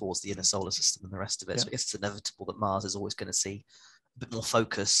going towards the inner solar system and the rest of it. Yeah. So I guess it's inevitable that Mars is always going to see a bit more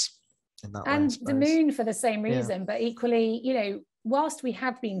focus in that way. And the moon for the same reason, but equally, you know, whilst we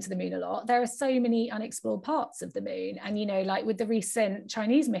have been to the moon a lot, there are so many unexplored parts of the moon. And, you know, like with the recent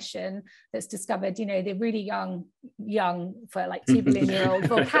Chinese mission that's discovered, you know, the really young for like 2 billion year old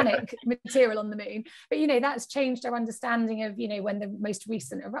volcanic material on the moon. But, you know, that's changed our understanding of, you know, when the most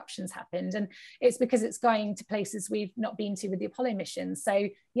recent eruptions happened. And it's because it's going to places we've not been to with the Apollo missions. So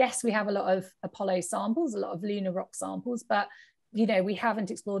yes, we have a lot of Apollo samples, a lot of lunar rock samples, but you know, we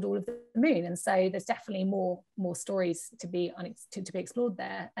haven't explored all of the moon, and so there's definitely more stories to be explored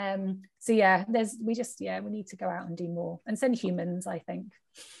there. So yeah, we need to go out and do more and send humans, I think.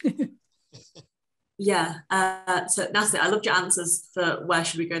 Yeah. So Natalie, I loved your answers for where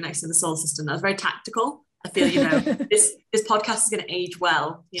should we go next in the solar system. That was very tactical. I feel, you know, this podcast is going to age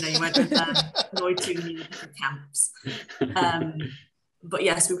well. You know, you went with annoyed too many different camps. But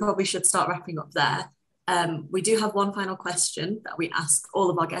yes, we probably should start wrapping up there. We do have one final question that we ask all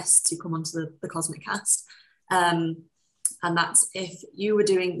of our guests who come onto the Cosmic Cast. And that's, if you were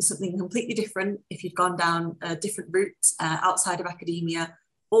doing something completely different, if you'd gone down a different route outside of academia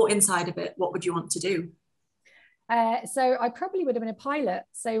or inside of it, what would you want to do? So I probably would have been a pilot.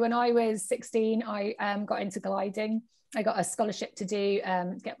 So when I was 16, I got into gliding. I got a scholarship to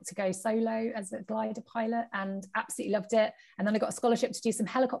get to go solo as a glider pilot, and absolutely loved it. And then I got a scholarship to do some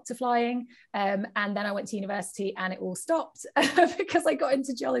helicopter flying. And then I went to university and it all stopped because I got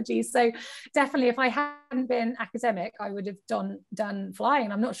into geology. So definitely, if I hadn't been academic, I would have done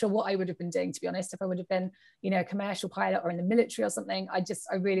flying. I'm not sure what I would have been doing, to be honest, if I would have been, you know, a commercial pilot or in the military or something. I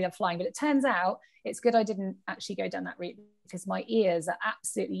really love flying, but it turns out it's good I didn't actually go down that route, because my ears are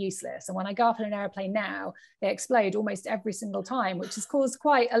absolutely useless. And when I go up in an airplane now, they explode almost every single time, which has caused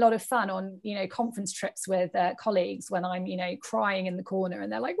quite a lot of fun on, you know, conference trips with colleagues when I'm, you know, crying in the corner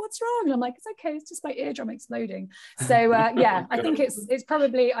and they're like, what's wrong? And I'm like, it's okay, it's just my eardrum exploding. So yeah, I think it's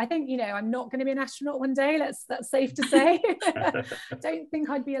probably, I think, you know, I'm not going to be an astronaut one day. That's safe to say. Don't think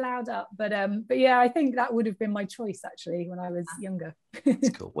I'd be allowed up, but yeah, I think that would have been my choice actually when I was younger. That's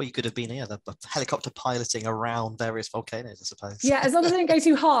cool. Well, you could have been the helicopter piloting around various volcanoes, I suppose. Yeah, as long as I didn't go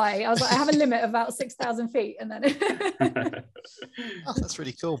too high. I was like, I have a limit of about 6,000 feet, and then. Oh, that's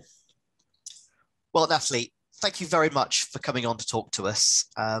really cool. Well, Natalie, thank you very much for coming on to talk to us.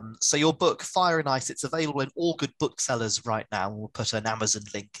 So your book, Fire and Ice, it's available in all good booksellers right now. We'll put an Amazon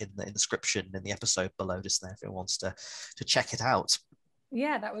link in the description in the episode below, just there if anyone wants to check it out.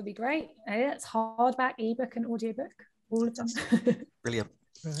 Yeah, that would be great. It's hardback, ebook, and audiobook. All of them. Brilliant.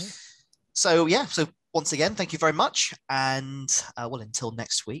 So once again, thank you very much. And well, until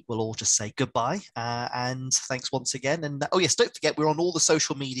next week, we'll all just say goodbye. And thanks once again. And oh yes, don't forget, we're on all the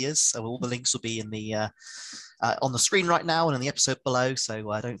social medias. So all the links will be in the on the screen right now and in the episode below. So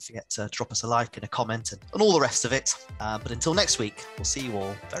don't forget to drop us a like and a comment and all the rest of it. But until next week, we'll see you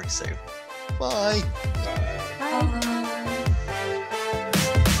all very soon. Bye. Bye.